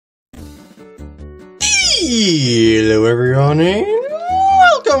Hello everyone, and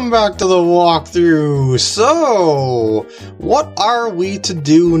welcome back to the walkthrough. So, what are we to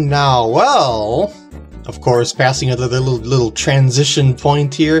do now? Well, of course, passing another little transition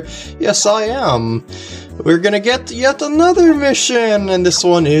point here. Yes, I am. We're gonna get yet another mission, and this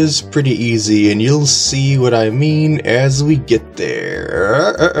one is pretty easy, and you'll see what I mean as we get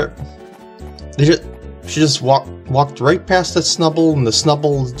there. She just walked right past that Snubble, and the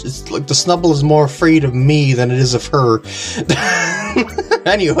Snubble is more afraid of me than it is of her.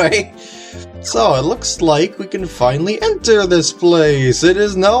 Anyway, so it looks like we can finally enter this place. It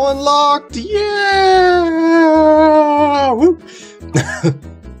is now unlocked. Yeah! Woo!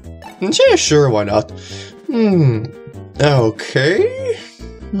 Yeah, sure, why not? Okay.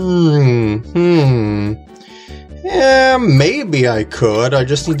 Yeah, maybe I could. I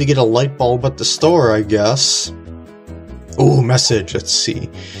just need to get a light bulb at the store, I guess. Ooh, message. Let's see.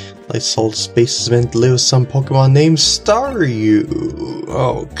 Lights hold spaces meant to live with some Pokemon named Staryu.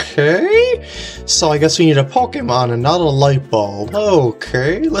 Okay. So I guess we need a Pokemon and not a light bulb.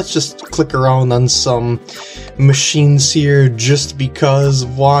 Okay. Let's just click around on some machines here just because.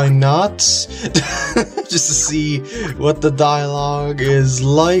 Why not? Just to see what the dialogue is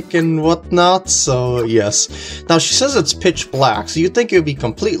like and whatnot. So yes. Now she says it's pitch black, so you'd think it would be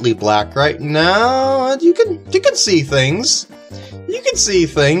completely black, right? No, you can see things. You can see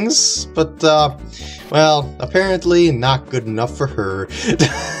things, but, well, apparently not good enough for her.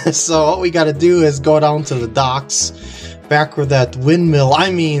 So what we gotta do is go down to the docks, back where that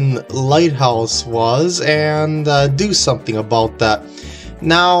lighthouse was, and do something about that.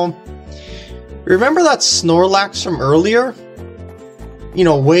 Now, remember that Snorlax from earlier? You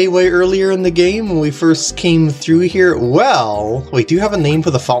know, way earlier in the game when we first came through here? Well, wait, do you have a name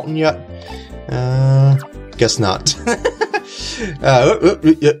for the fountain yet? Guess not.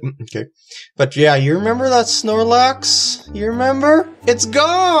 Okay. But yeah, you remember that Snorlax? You remember? It's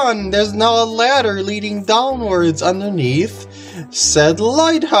gone! There's now a ladder leading downwards underneath said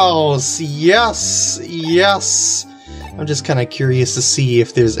lighthouse. Yes, yes. I'm just kind of curious to see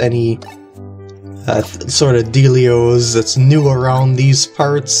if there's any sort of dealios that's new around these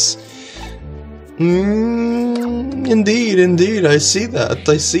parts. Indeed, I see that.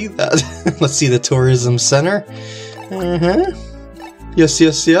 Let's see the tourism center. Yes.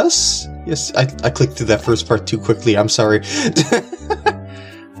 I clicked through that first part too quickly, I'm sorry.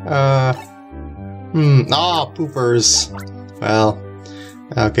 Poopers. Well,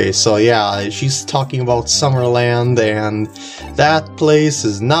 okay, so yeah, she's talking about Summerland, and that place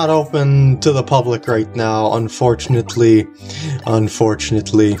is not open to the public right now, unfortunately.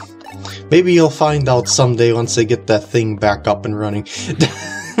 Maybe you'll find out someday once they get that thing back up and running.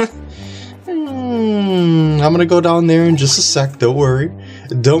 I'm gonna go down there in just a sec, don't worry.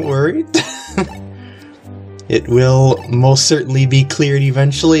 It will most certainly be cleared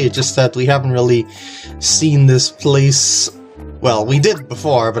eventually, it's just that we haven't really seen this place. Well, we did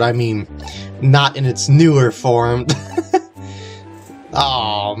before, but I mean, not in its newer form.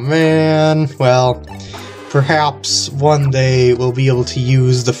 Oh man, well, perhaps one day we'll be able to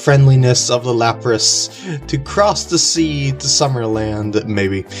use the friendliness of the Lapras to cross the sea to Summerland,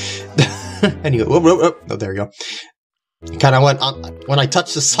 maybe. Anyway, oh, there we go. Kind of went on, when I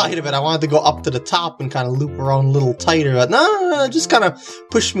touched the side of it, I wanted to go up to the top and kind of loop around a little tighter, but no, just kind of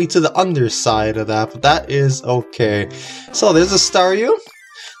pushed me to the underside of that, but that is okay. So there's a Staryu.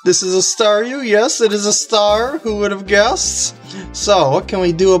 This is a Staryu, yes, it is a star, who would have guessed? So, what can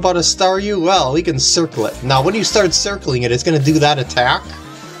we do about a Staryu? Well, we can circle it. Now, when you start circling it, it's going to do that attack.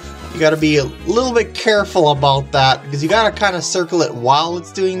 You gotta be a little bit careful about that, because you gotta kind of circle it while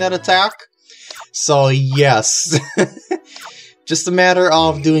it's doing that attack. So, yes. Just a matter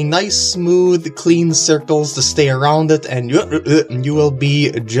of doing nice, smooth, clean circles to stay around it, and you will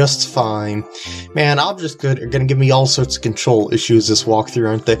be just fine. Man, objects are gonna give me all sorts of control issues this walkthrough,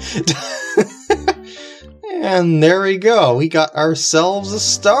 aren't they? And there we go, we got ourselves a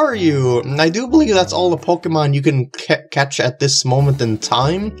Staryu. And I do believe that's all the Pokemon you can catch at this moment in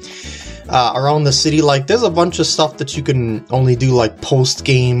time. Around the city, like, there's a bunch of stuff that you can only do, like,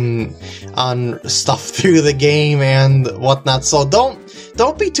 post-game on stuff through the game and whatnot, so don't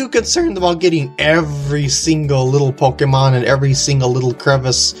be too concerned about getting every single little Pokemon and every single little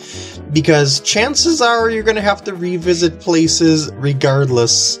crevice, because chances are you're gonna have to revisit places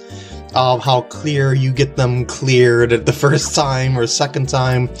regardless of how clear you get them cleared at the first time or second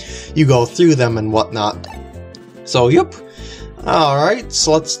time you go through them and whatnot. So, yep. Alright,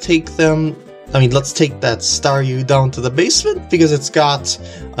 so let's take them let's take that Staryu down to the basement, because it's got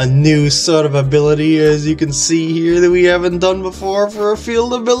a new sort of ability, as you can see here, that we haven't done before for a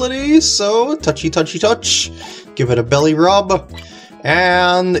field ability. So, touchy touchy touch, give it a belly rub,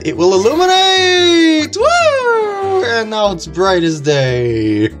 and it will illuminate! Woo! And now it's bright as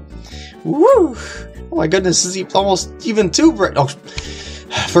day. Woo! Oh my goodness, this is almost even too bright. Oh,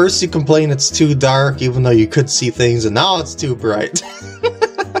 first you complain it's too dark, even though you could see things, and now it's too bright.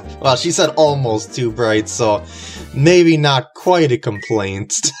 Well, she said almost too bright, so maybe not quite a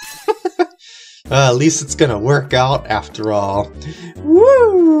complaint. At least it's gonna work out after all.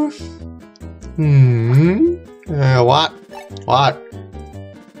 Woo! What? What?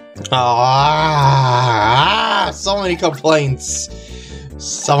 Ah! So many complaints.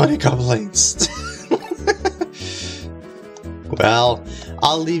 So many complaints. Well,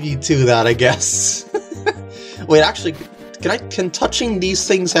 I'll leave you to that, I guess. Wait, actually, can touching these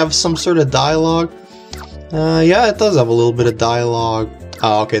things have some sort of dialogue? Yeah, it does have a little bit of dialogue.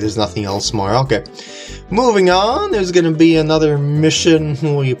 Oh, okay, there's nothing else more. Okay. Moving on, there's gonna be another mission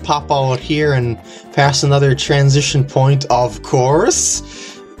where you pop out here and pass another transition point, of course.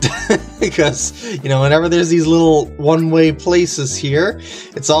 Because, you know, whenever there's these little one-way places here,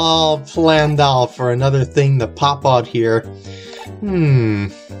 it's all planned out for another thing to pop out here.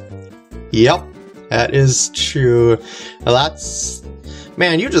 Yep, that is true. Well, that's...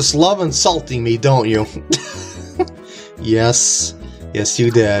 Man, you just love insulting me, don't you? Yes. Yes,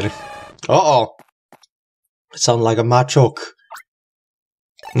 you did. Uh-oh. Sound like a Machoke.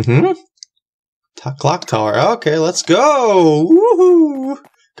 Clock tower. Okay, let's go! Woohoo!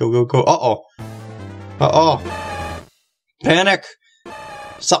 Go, go, go. Uh-oh. Uh-oh. Panic!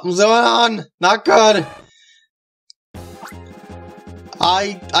 Something's going on! Not good!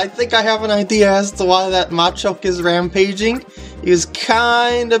 I think I have an idea as to why that Machoke is rampaging. He was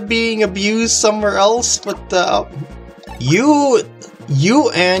kind of being abused somewhere else, but you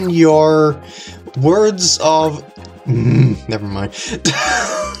and your words of... never mind.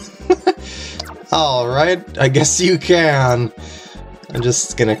 Alright, I guess you can. I'm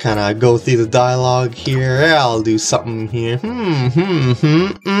just gonna kind of go through the dialogue here. I'll do something here.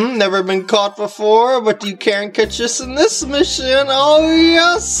 Never been caught before, but you can catch us in this mission. Oh,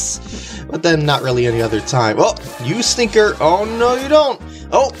 yes! But then not really any other time. Oh, you stinker. Oh, no, you don't.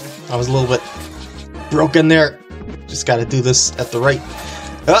 Oh, I was a little bit broken there. Just gotta do this at the right...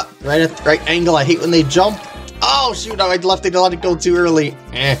 right at the right angle. I hate when they jump. Oh, shoot, I let it go too early.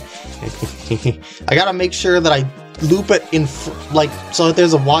 I gotta make sure that I loop it in, so that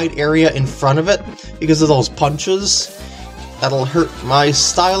there's a wide area in front of it, because of those punches. That'll hurt my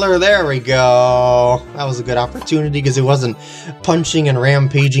styler. There we go. That was a good opportunity, because it wasn't punching and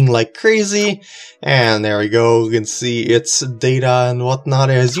rampaging like crazy. And there we go. You can see its data and whatnot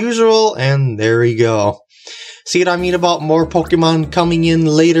as usual, and there we go. See what I mean about more Pokemon coming in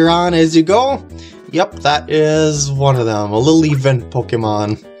later on as you go? Yep, that is one of them. A little event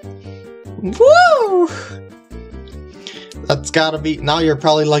Pokemon. Woo! That's gotta be... Now you're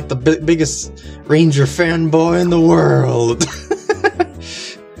probably like the biggest Ranger fanboy in the world.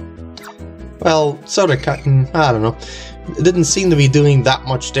 Well, Soda Cotton, I don't know. It didn't seem to be doing that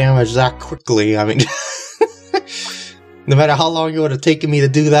much damage that quickly. I mean, no matter how long it would have taken me to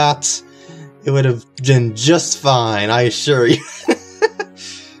do that, it would have been just fine, I assure you.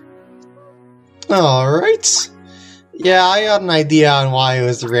 Alright. Yeah, I got an idea on why it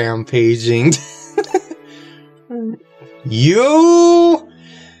was rampaging. You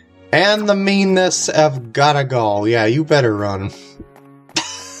and the meanness have gotta go. Yeah, you better run.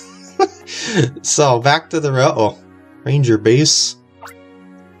 So, back to the Ranger base.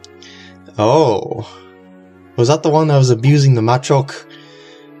 Oh. Was that the one that was abusing the Machoke?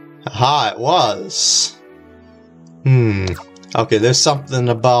 Aha, it was. Okay, there's something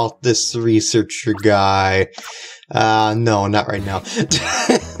about this researcher guy. No, not right now.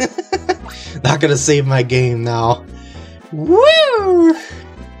 Not gonna save my game now. Woo!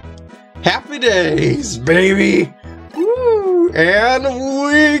 Happy days, baby! Woo! And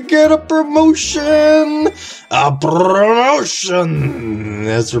we get a promotion! A promotion!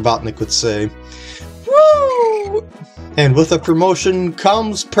 As Robotnik would say. Woo! And with a promotion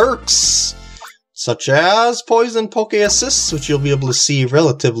comes perks! Such as Poison Poke Assists, which you'll be able to see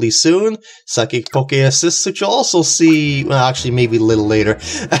relatively soon. Psychic Poke Assists, which you'll also see, well, actually, maybe a little later.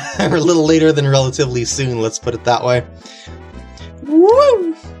 Or a little later than relatively soon, let's put it that way.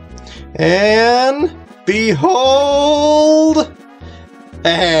 Woo! And behold!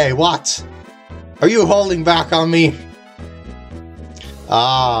 Hey, what? Are you holding back on me?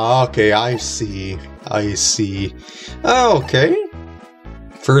 Ah, okay, I see. I see. Okay.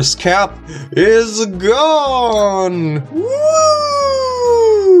 First cap is gone! Woo!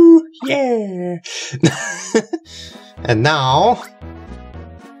 Yeah! And now...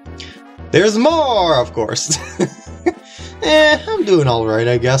 there's more, of course! I'm doing alright,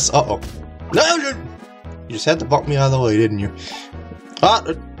 I guess. Uh-oh. No! You just had to bump me out of the way, didn't you? Ah,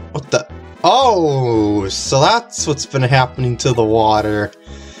 what the... oh, so that's what's been happening to the water.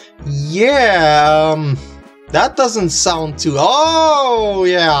 Yeah, that doesn't sound too... oh,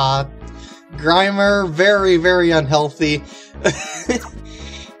 yeah. Grimer, very, very unhealthy.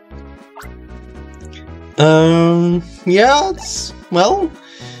 Yeah, it's... well,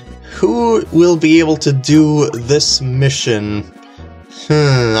 who will be able to do this mission?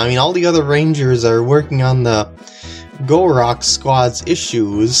 I mean, all the other Rangers are working on the Go-Rock Squad's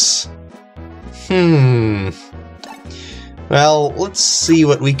issues. Well, let's see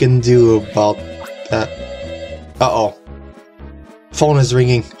what we can do about that. Uh-oh. Phone is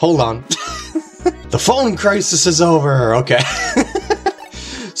ringing. Hold on. The phone crisis is over! Okay.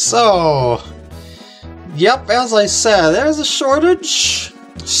 So... yep, as I said, there's a shortage.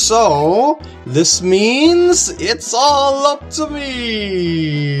 So, this means it's all up to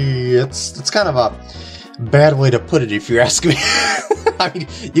me! It's kind of a bad way to put it if you ask me. I mean,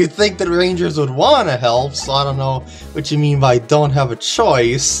 you'd think that Rangers would want to help, so I don't know what you mean by don't have a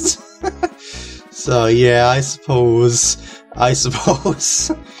choice. So yeah, I suppose.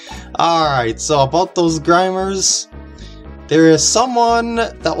 Alright, so about those Grimers, there is someone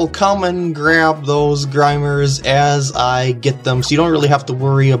that will come and grab those Grimers as I get them, so you don't really have to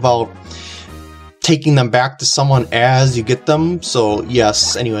worry about taking them back to someone as you get them. So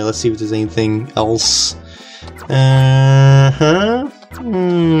yes, anyway, let's see if there's anything else.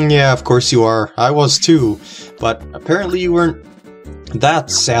 Yeah, of course you are. I was too, but apparently you weren't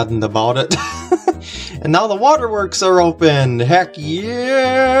that saddened about it. And now the waterworks are open! Heck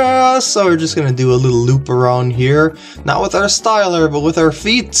yeah! So we're just gonna do a little loop around here. Not with our styler, but with our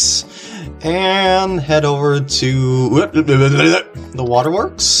feet. And head over to the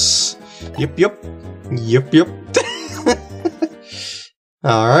waterworks. Yep.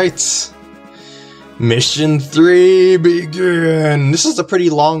 Alright. Mission 3, begin! This is a pretty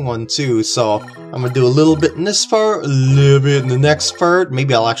long one too, so I'm gonna do a little bit in this part, a little bit in the next part.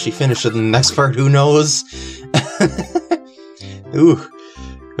 Maybe I'll actually finish it in the next part, who knows? Ooh,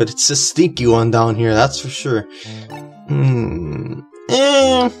 but it's a stinky one down here, that's for sure.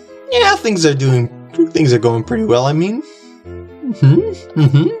 Yeah, things are going pretty well, I mean.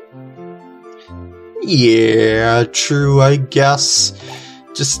 Yeah, true, I guess.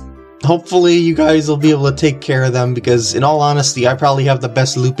 Just... hopefully you guys will be able to take care of them, because in all honesty, I probably have the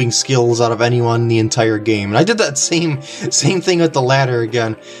best looping skills out of anyone in the entire game. And I did that same thing with the ladder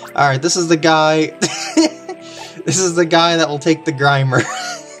again. Alright, this is the guy... this is the guy that will take the Grimer.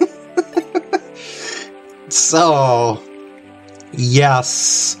 So...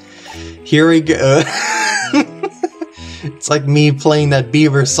 yes. Here we go. It's like me playing that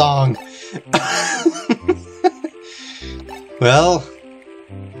Beaver song. Well...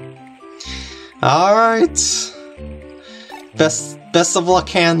 alright. Best of luck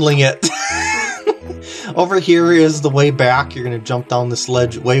handling it. Over here is the way back. You're gonna jump down this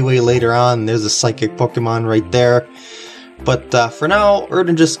ledge way later on. There's a psychic Pokemon right there. But for now, we're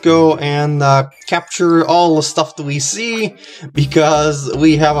gonna just go and capture all the stuff that we see, because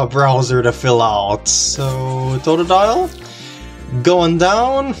we have a browser to fill out. So, Totodile, going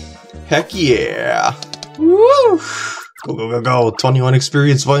down. Heck yeah. Woo! Go. 21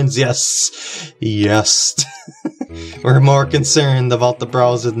 experience points, yes. Yes. We're more concerned about the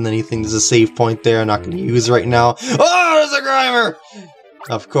browser than anything. There's a save point there I'm not going to use right now. Oh, there's a Grimer!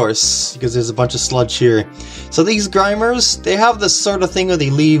 Of course, because there's a bunch of sludge here. So these Grimers, they have this sort of thing where they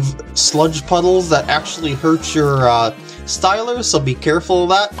leave sludge puddles that actually hurt your styler, so be careful of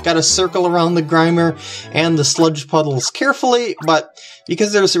that. Gotta circle around the Grimer and the sludge puddles carefully, but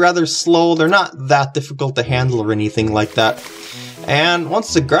because they're rather slow, they're not that difficult to handle or anything like that. And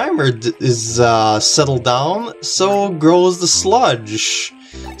once the Grimer is settled down, so grows the sludge.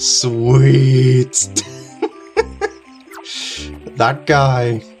 Sweet! That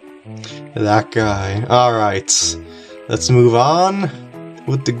guy. Alright. Let's move on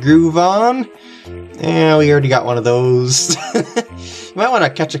with the groove on. And we already got one of those. You might want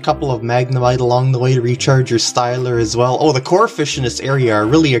to catch a couple of Magnemite along the way to recharge your styler as well. Oh, the core fish in this area are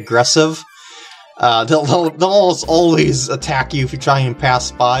really aggressive. They'll almost always attack you if you try and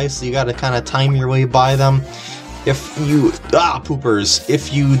pass by, so you gotta kind of time your way by them. If you... poopers.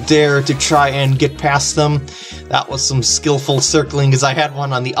 If you dare to try and get past them, that was some skillful circling, because I had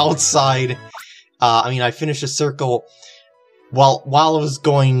one on the outside. I finished a circle while I was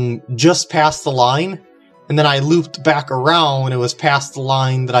going just past the line, and then I looped back around when it was past the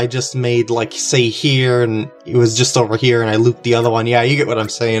line that I just made, like, say here, and it was just over here, and I looped the other one. Yeah, you get what I'm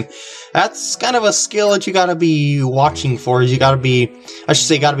saying. That's kind of a skill that you gotta be watching for. You gotta be, I should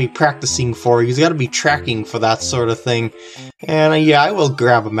say, gotta be practicing for. You gotta be tracking for that sort of thing. And yeah, I will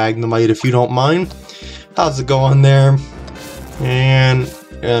grab a Magnemite if you don't mind. How's it going there? And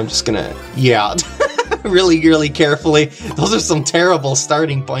I'm just gonna, yeah. really carefully. Those are some terrible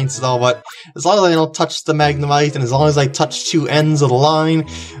starting points though, but as long as I don't touch the Magnemite, and as long as I touch two ends of the line,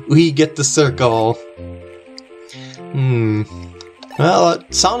 we get the circle. Well,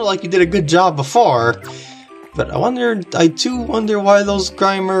 it sounded like you did a good job before, but I too wonder why those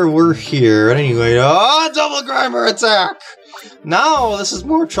Grimer were here. But anyway, double Grimer attack! Now this is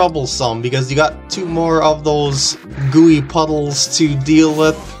more troublesome, because you got two more of those gooey puddles to deal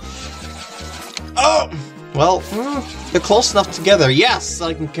with. Oh! Well, they're close enough together. Yes!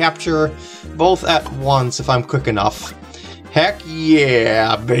 I can capture both at once if I'm quick enough. Heck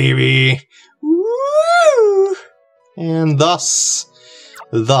yeah, baby! Woo! And thus,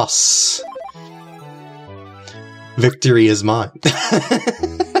 victory is mine.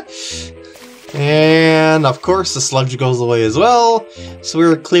 And of course the sludge goes away as well, so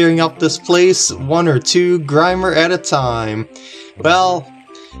we're clearing up this place one or two Grimer at a time. Well,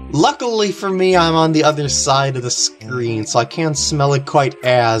 luckily for me, I'm on the other side of the screen, so I can't smell it quite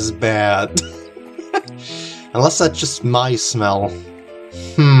as bad. Unless that's just my smell.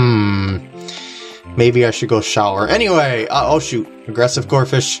 Maybe I should go shower. Anyway, oh shoot, aggressive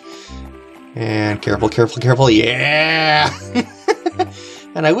Corphish. And careful, yeah!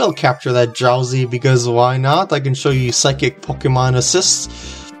 And I will capture that Drowsy, because why not? I can show you Psychic Pokemon Assist,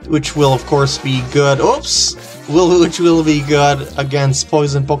 which will of course be good. Oops! Which will be good against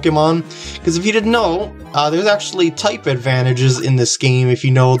poison Pokemon. Because if you didn't know, there's actually type advantages in this game if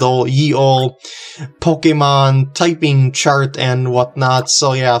you know the ye ol' Pokemon typing chart and whatnot.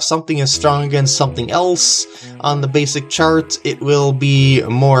 So yeah, if something is strong against something else on the basic chart, it will be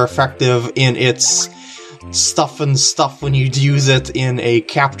more effective in its stuff when you use it in a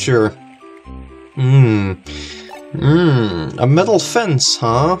capture. A metal fence,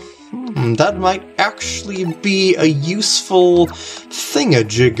 huh? That might actually be a useful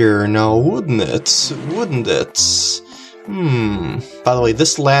thingamajigger now, wouldn't it? By the way,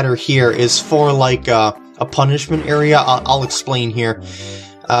 this ladder here is for like a punishment area. I'll explain here.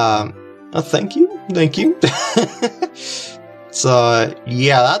 Thank you. So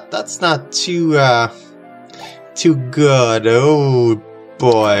yeah, that's not too good. Oh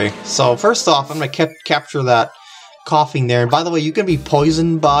boy. So first off, I'm gonna capture that coughing there. And by the way, you can be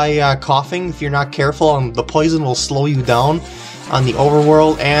poisoned by coughing if you're not careful, and the poison will slow you down on the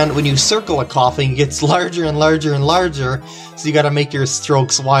overworld. And when you circle a coughing, it gets larger and larger and larger, so you gotta make your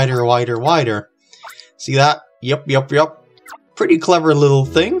strokes wider. See that? Yep. Pretty clever little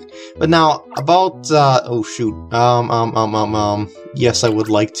thing. But now about oh shoot. Yes, I would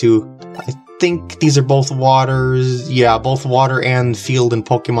like to. I think these are both waters. Yeah, both water and field and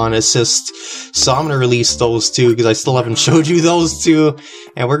Pokemon Assist. So I'm gonna release those two because I still haven't showed you those two.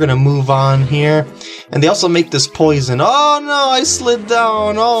 And we're gonna move on here. And they also make this poison. Oh no, I slid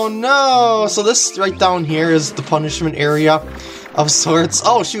down. Oh no. So this right down here is the punishment area of sorts.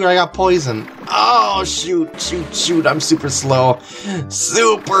 Oh shoot, I got poison. Oh shoot, I'm super slow.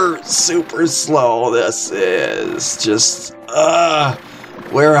 Super slow. This is just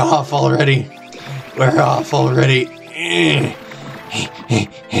we're off already.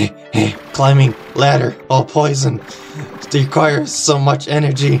 Climbing ladder, all poison. It requires so much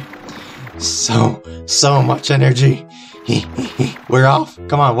energy. So much energy. We're off.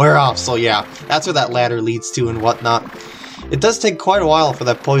 Come on, we're off. So yeah, that's where that ladder leads to and whatnot. It does take quite a while for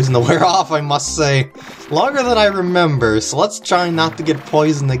that poison to wear off, I must say. Longer than I remember, so let's try not to get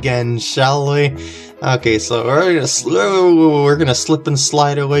poisoned again, shall we? Okay, so we're gonna slip and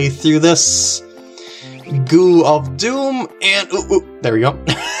slide our way through this goo of doom, and there we go.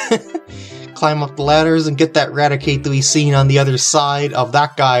 Climb up the ladders and get that Raticate that we seen on the other side of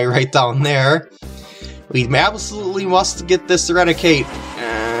that guy right down there. We absolutely must get this Raticate.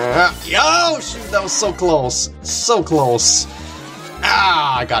 Oh shoot, that was so close.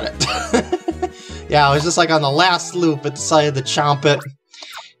 Ah, I got it. Yeah, I was just like on the last loop, it decided to chomp it.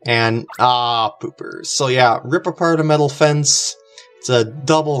 And, poopers. So yeah, rip apart a metal fence. It's a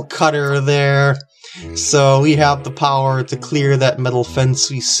double cutter there. So we have the power to clear that metal fence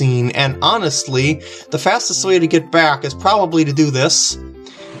we've seen. And honestly, the fastest way to get back is probably to do this.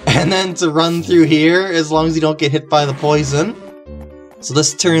 And then to run through here, as long as you don't get hit by the poison. So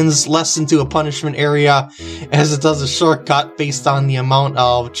this turns less into a punishment area as it does a shortcut based on the amount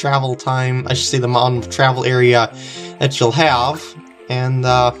of travel time, I should say the amount of travel area that you'll have. And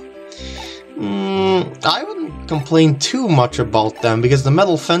I wouldn't complain too much about them because the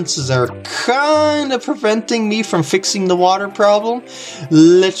metal fences are kind of preventing me from fixing the water problem.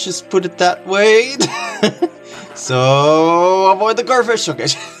 Let's just put it that way. So avoid the gorefish, okay.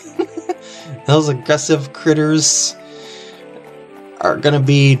 Those aggressive critters are gonna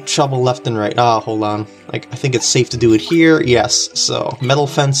be trouble left and right. Ah, hold on. Like, I think it's safe to do it here. Yes, so metal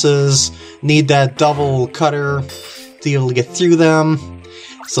fences, need that double cutter to be able to get through them.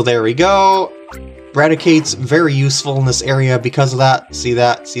 So there we go. Eradicate's very useful in this area because of that. See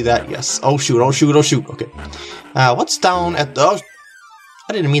that? See that? Yes. Oh shoot, oh shoot, oh shoot. Okay. What's down at the... Oh,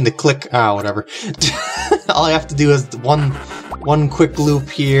 I didn't mean to click. Ah, whatever. All I have to do is one quick loop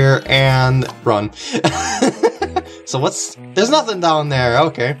here and run. So what's... There's nothing down there,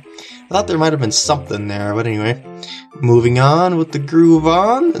 okay. I thought there might have been something there, but anyway. Moving on with the groove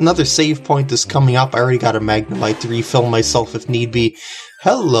on. Another save point is coming up. I already got a Magnemite to refill myself if need be.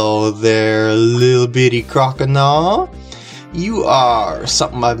 Hello there, little bitty crocodile. You are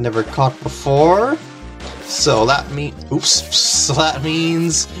something I've never caught before. So that so that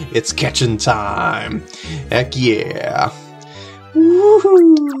means it's catching time. Heck yeah.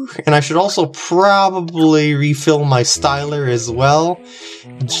 Woohoo! And I should also probably refill my styler as well,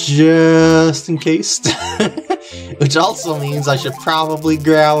 just in case. Which also means I should probably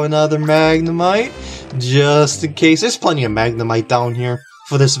grab another Magnemite, just in case. There's plenty of Magnemite down here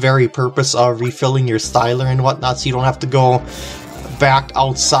for this very purpose of refilling your styler and whatnot, so you don't have to go back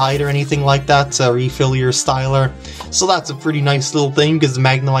outside or anything like that to refill your styler. So that's a pretty nice little thing, because the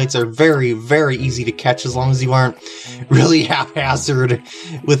Magnemites are very, very easy to catch as long as you aren't really haphazard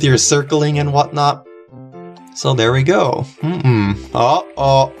with your circling and whatnot. So there we go.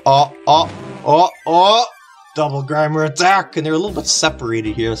 Double Grimer attack, and they're a little bit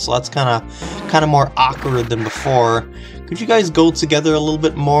separated here, so that's kind of more awkward than before. Could you guys go together a little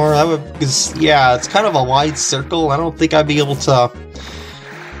bit more? That would, because yeah, it's kind of a wide circle. I don't think I'd be able to.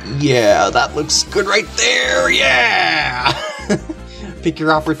 Yeah, that looks good right there. Yeah. Pick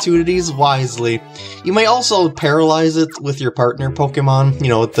your opportunities wisely. You may also paralyze it with your partner Pokemon, you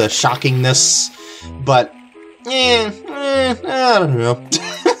know, with the shockingness, but I don't know.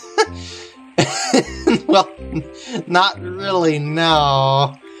 Well, not really,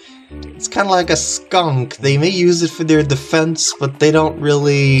 no. It's kind of like a skunk. They may use it for their defense, but they don't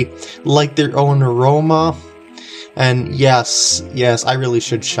really like their own aroma. And yes, I really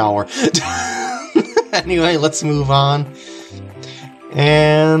should shower. Anyway, let's move on.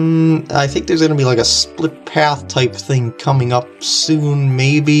 And I think there's going to be like a split path type thing coming up soon,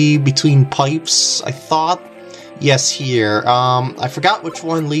 maybe between pipes, I thought. Yes, here. I forgot which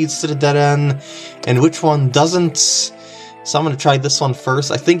one leads to the dead end and which one doesn't. So I'm going to try this one first.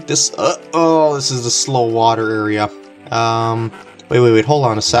 I think this... this is the slow water area. Wait, hold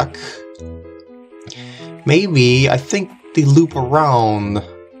on a sec. Maybe, I think they loop around.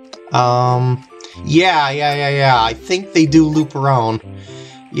 Yeah, I think they do loop around.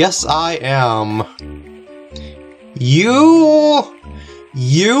 Yes, I am. You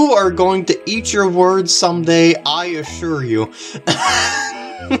are going to eat your words someday, I assure you.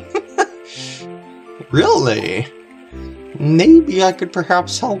 Really? Maybe I could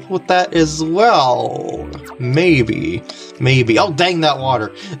perhaps help with that as well. Maybe. Oh, dang that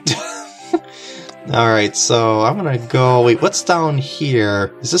water. Alright, so I'm gonna go... Wait, what's down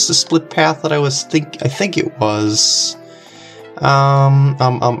here? Is this the split path that I think it was.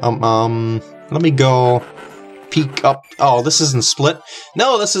 Let me go peek up. Oh, this isn't split.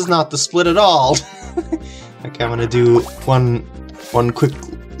 No, this is not the split at all. Okay, I'm gonna do one quick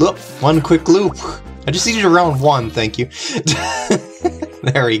loop. I just needed around one, thank you.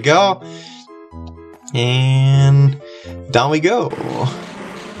 There we go. And down we go.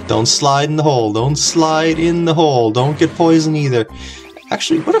 Don't slide in the hole. Don't slide in the hole. Don't get poisoned either.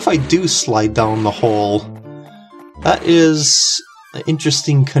 Actually, what if I do slide down the hole? That is an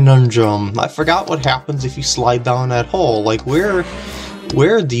interesting conundrum. I forgot what happens if you slide down that hole. Like, where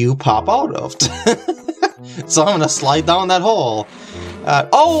do you pop out of? So I'm gonna slide down that hole.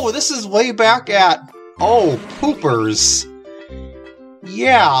 Oh, this is way back at... Oh, poopers.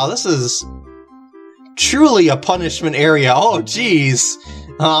 Yeah, this is truly a punishment area. Oh, jeez.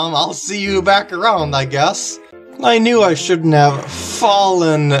 I'll see you back around, I guess. I knew I shouldn't have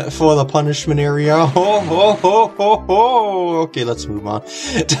fallen for the punishment area. Ho. Okay, let's move on.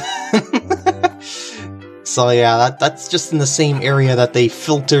 So yeah, that's just in the same area that they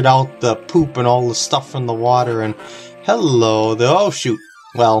filtered out the poop and all the stuff from the water and Hello, oh shoot.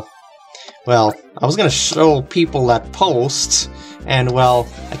 Well, I was gonna show people that post, and well,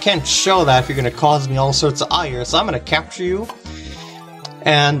 I can't show that if you're gonna cause me all sorts of ire, so I'm gonna capture you.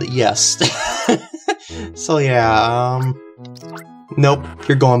 And yes. So yeah, nope,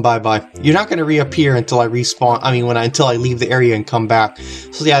 you're going bye-bye. You're not gonna reappear until I respawn, until I leave the area and come back.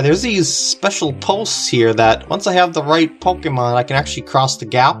 So yeah, there's these special posts here that, once I have the right Pokemon, I can actually cross the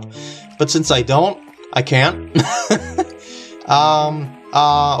gap. But since I don't, I can't.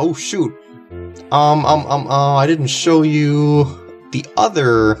 Oh shoot. I didn't show you the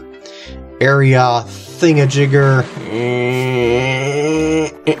other area thingamajigger.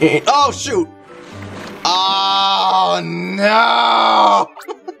 Oh shoot! Oh no!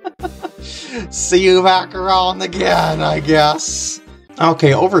 See you back around again, I guess.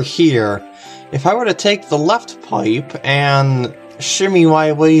 Okay, over here, if I were to take the left pipe and shimmy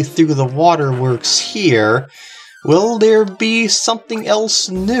my way through the waterworks here, will there be something else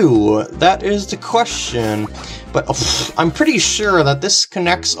new? That is the question. But I'm pretty sure that this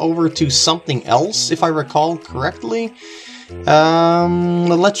connects over to something else, if I recall correctly.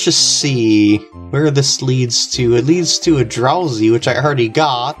 Let's just see where this leads to. It leads to a Drowsy, which I already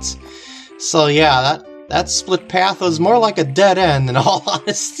got. So yeah, that split path was more like a dead end, in all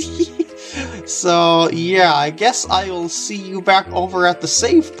honesty. So yeah, I guess I will see you back over at the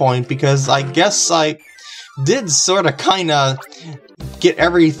save point, because I guess I did sort of kind of get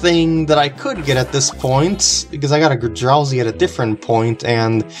everything that I could get at this point, because I got a Drowsy at a different point,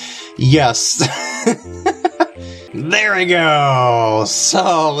 and yes. There we go!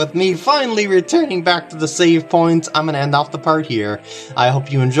 So, with me finally returning back to the save point, I'm gonna end off the part here. I hope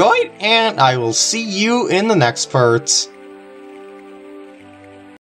you enjoyed, and I will see you in the next part.